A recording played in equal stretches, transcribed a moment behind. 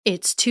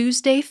It's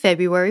Tuesday,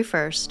 February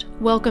 1st.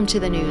 Welcome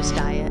to the News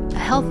Diet, a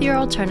healthier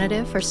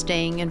alternative for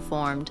staying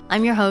informed.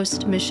 I'm your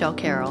host, Michelle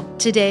Carroll.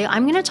 Today,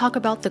 I'm going to talk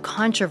about the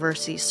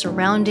controversy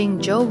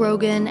surrounding Joe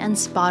Rogan and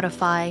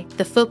Spotify,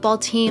 the football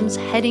teams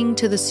heading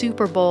to the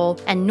Super Bowl,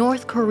 and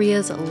North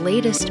Korea's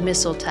latest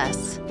missile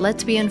tests.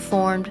 Let's be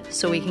informed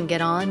so we can get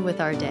on with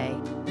our day.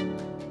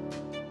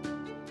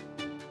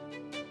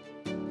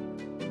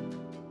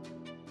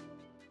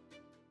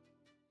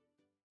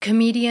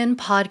 Comedian,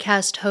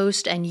 podcast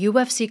host, and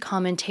UFC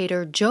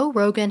commentator Joe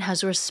Rogan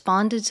has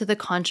responded to the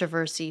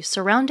controversy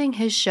surrounding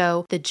his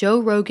show, The Joe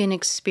Rogan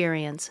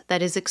Experience,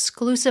 that is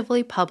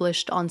exclusively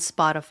published on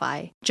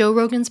Spotify. Joe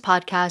Rogan's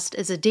podcast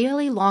is a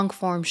daily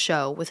long-form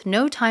show with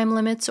no time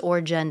limits or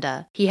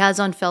agenda. He has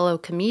on fellow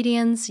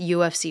comedians,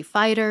 UFC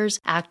fighters,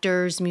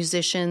 actors,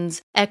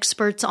 musicians,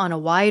 experts on a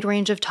wide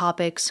range of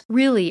topics,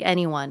 really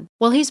anyone.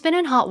 Well, he's been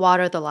in hot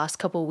water the last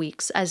couple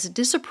weeks as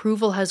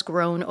disapproval has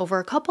grown over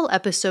a couple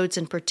episodes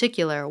in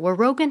particular, where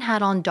Rogan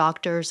had on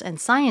doctors and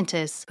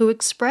scientists who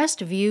expressed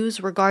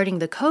views regarding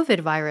the COVID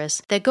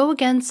virus that go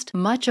against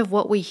much of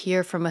what we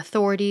hear from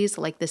authorities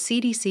like the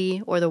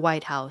CDC or the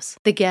White House.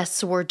 The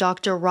guests were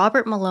Dr.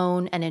 Robert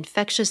Malone, an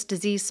infectious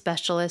disease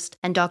specialist,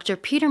 and Dr.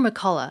 Peter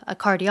McCullough, a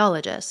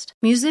cardiologist.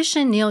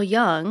 Musician Neil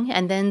Young,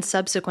 and then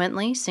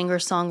subsequently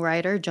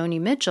singer-songwriter Joni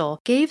Mitchell,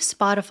 gave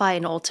Spotify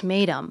an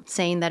ultimatum,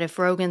 saying that if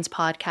Rogan's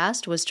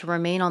podcast was to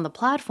remain on the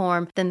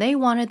platform, then they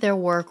wanted their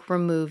work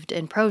removed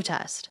in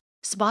protest.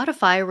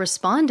 Spotify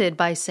responded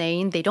by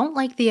saying they don't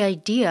like the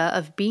idea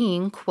of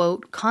being,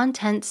 quote,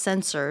 content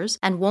censors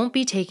and won't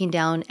be taking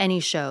down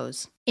any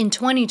shows. In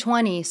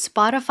 2020,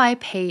 Spotify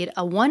paid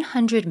a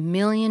 $100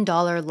 million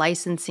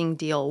licensing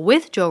deal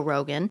with Joe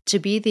Rogan to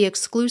be the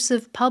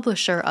exclusive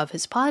publisher of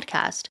his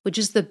podcast, which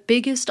is the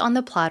biggest on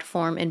the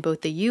platform in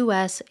both the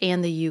US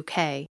and the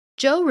UK.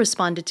 Joe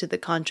responded to the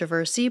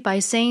controversy by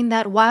saying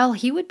that while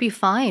he would be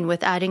fine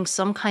with adding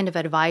some kind of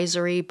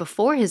advisory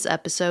before his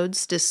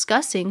episodes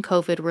discussing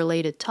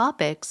COVID-related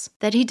topics,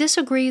 that he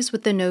disagrees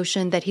with the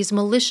notion that he's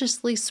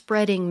maliciously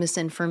spreading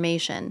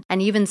misinformation,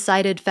 and even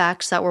cited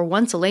facts that were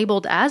once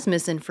labeled as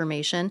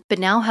misinformation but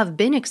now have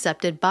been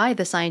accepted by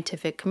the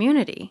scientific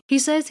community. He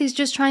says he's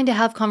just trying to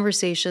have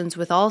conversations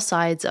with all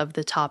sides of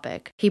the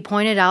topic. He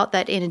pointed out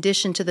that in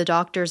addition to the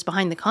doctors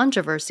behind the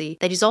controversy,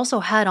 that he's also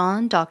had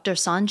on Dr.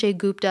 Sanjay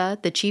Gupta,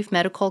 the chief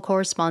medical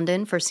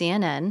correspondent for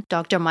CNN,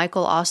 Dr.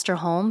 Michael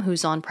Osterholm,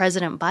 who's on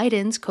President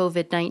Biden's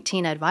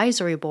COVID-19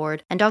 advisory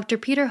board, and Dr.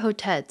 Peter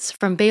Hotez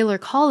from Baylor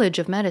College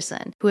of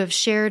Medicine, who have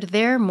shared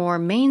their more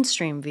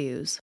mainstream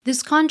views.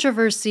 This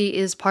controversy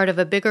is part of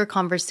a bigger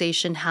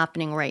conversation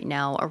happening right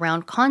now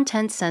around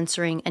content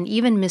censoring and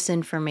even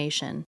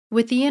misinformation.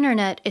 With the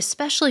internet,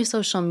 especially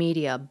social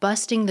media,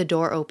 busting the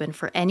door open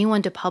for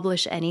anyone to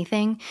publish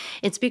anything,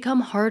 it's become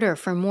harder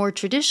for more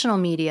traditional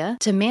media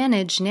to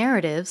manage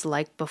narratives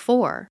like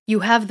before.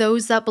 You have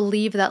those that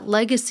believe that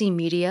legacy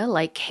media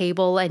like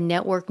cable and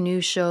network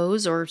news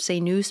shows or, say,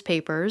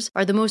 newspapers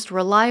are the most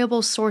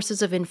reliable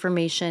sources of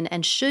information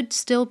and should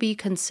still be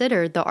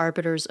considered the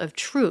arbiters of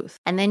truth.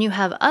 And then you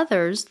have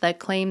others that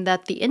claim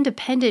that the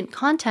independent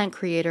content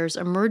creators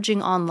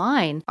emerging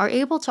online are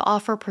able to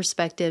offer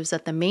perspectives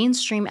that the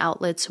mainstream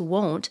outlets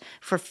won't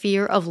for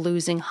fear of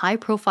losing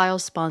high-profile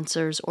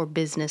sponsors or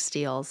business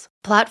deals.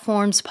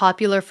 Platforms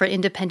popular for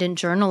independent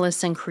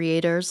journalists and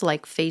creators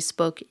like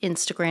Facebook,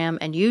 Instagram,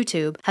 and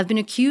YouTube have been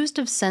accused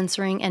of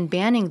censoring and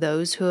banning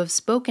those who have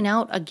spoken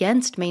out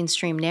against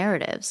mainstream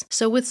narratives.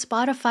 So with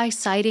Spotify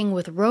siding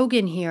with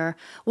Rogan here,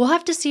 we'll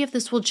have to see if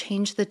this will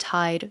change the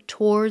tide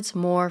towards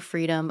more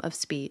freedom of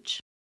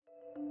speech.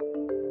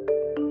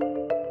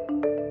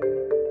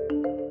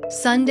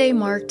 Sunday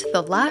marked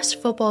the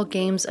last football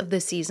games of the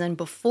season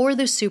before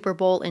the Super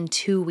Bowl in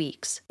 2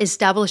 weeks,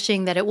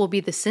 establishing that it will be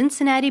the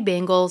Cincinnati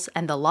Bengals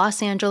and the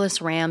Los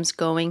Angeles Rams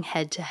going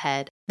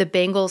head-to-head. The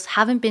Bengals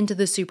haven't been to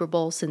the Super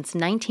Bowl since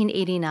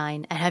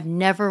 1989 and have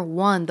never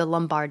won the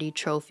Lombardi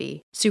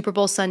Trophy. Super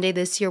Bowl Sunday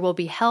this year will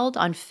be held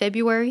on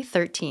February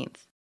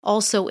 13th.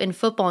 Also in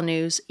football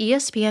news,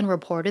 ESPN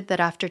reported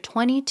that after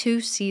 22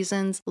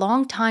 seasons,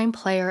 longtime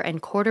player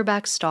and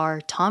quarterback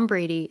star Tom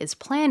Brady is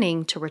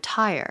planning to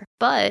retire.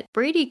 But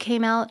Brady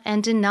came out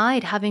and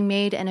denied having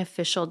made an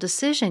official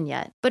decision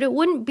yet. But it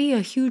wouldn't be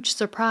a huge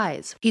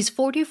surprise. He's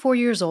 44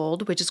 years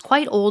old, which is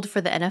quite old for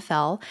the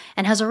NFL,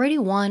 and has already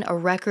won a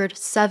record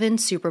 7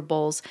 Super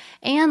Bowls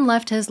and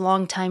left his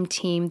longtime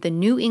team, the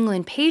New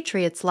England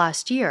Patriots,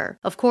 last year.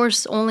 Of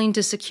course, only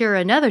to secure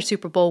another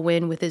Super Bowl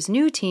win with his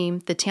new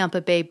team, the Tampa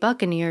Bay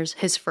Buccaneers,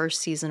 his first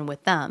season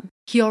with them.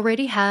 He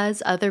already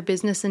has other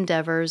business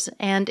endeavors,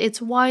 and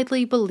it's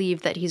widely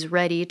believed that he's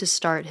ready to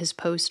start his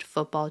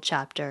post-football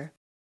chapter.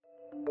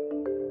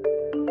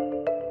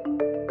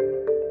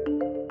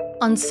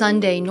 On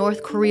Sunday,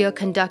 North Korea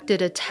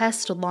conducted a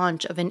test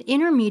launch of an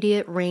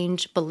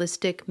intermediate-range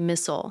ballistic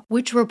missile,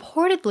 which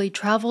reportedly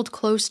traveled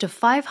close to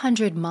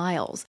 500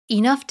 miles,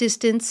 enough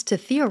distance to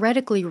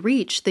theoretically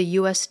reach the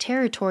U.S.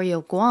 territory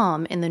of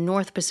Guam in the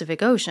North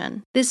Pacific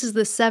Ocean. This is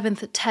the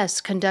 7th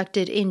test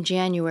conducted in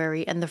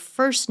January and the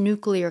first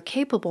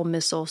nuclear-capable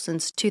missile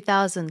since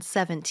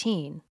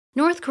 2017.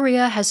 North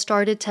Korea has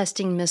started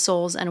testing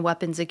missiles and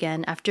weapons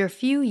again after a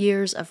few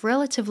years of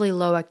relatively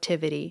low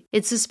activity.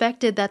 It's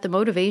suspected that the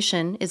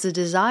motivation is a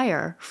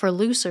desire for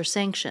looser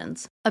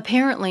sanctions.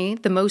 Apparently,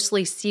 the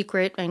mostly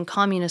secret and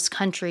communist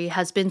country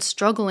has been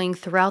struggling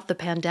throughout the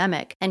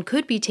pandemic and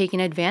could be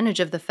taking advantage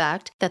of the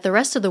fact that the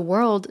rest of the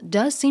world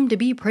does seem to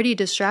be pretty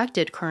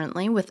distracted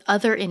currently with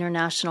other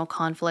international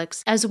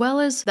conflicts, as well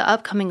as the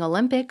upcoming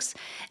Olympics,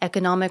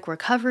 economic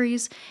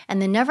recoveries,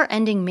 and the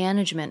never-ending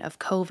management of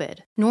COVID.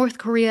 North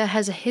Korea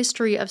has a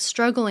history of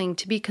struggling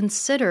to be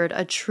considered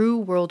a true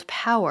world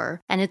power,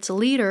 and its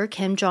leader,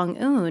 Kim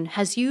Jong-un,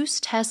 has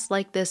used tests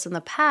like this in the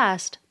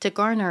past to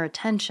garner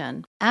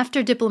attention.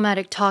 After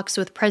diplomatic talks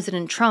with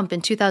President Trump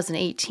in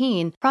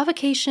 2018,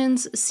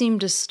 provocations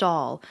seemed to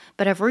stall,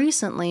 but have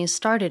recently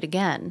started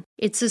again.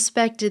 It's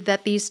suspected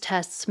that these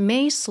tests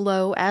may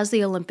slow as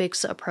the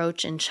Olympics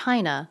approach in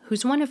China,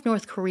 who's one of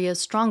North Korea's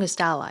strongest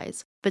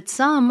allies, but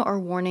some are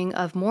warning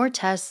of more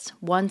tests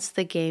once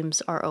the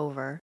games are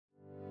over.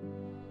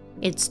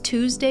 It's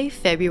Tuesday,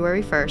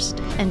 February 1st,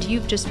 and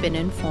you've just been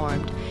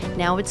informed.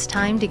 Now it's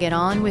time to get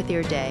on with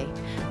your day.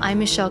 I'm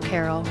Michelle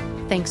Carroll.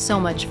 Thanks so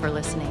much for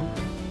listening.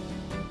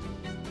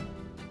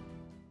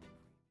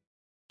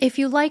 If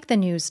you like the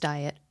News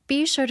Diet,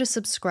 be sure to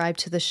subscribe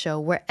to the show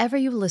wherever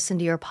you listen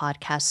to your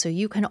podcast so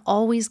you can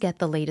always get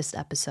the latest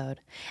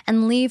episode.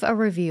 And leave a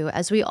review,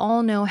 as we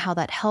all know how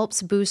that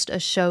helps boost a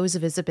show's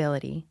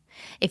visibility.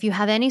 If you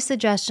have any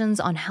suggestions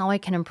on how I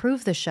can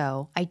improve the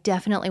show, I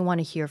definitely want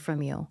to hear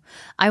from you.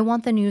 I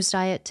want the News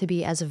Diet to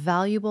be as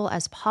valuable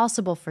as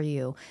possible for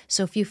you,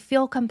 so if you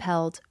feel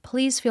compelled,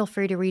 please feel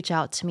free to reach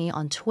out to me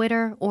on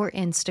Twitter or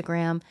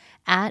Instagram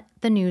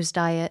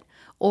 @thenewsdiet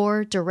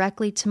or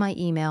directly to my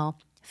email,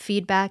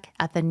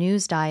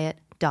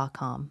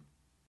 feedback@thenewsdiet.com.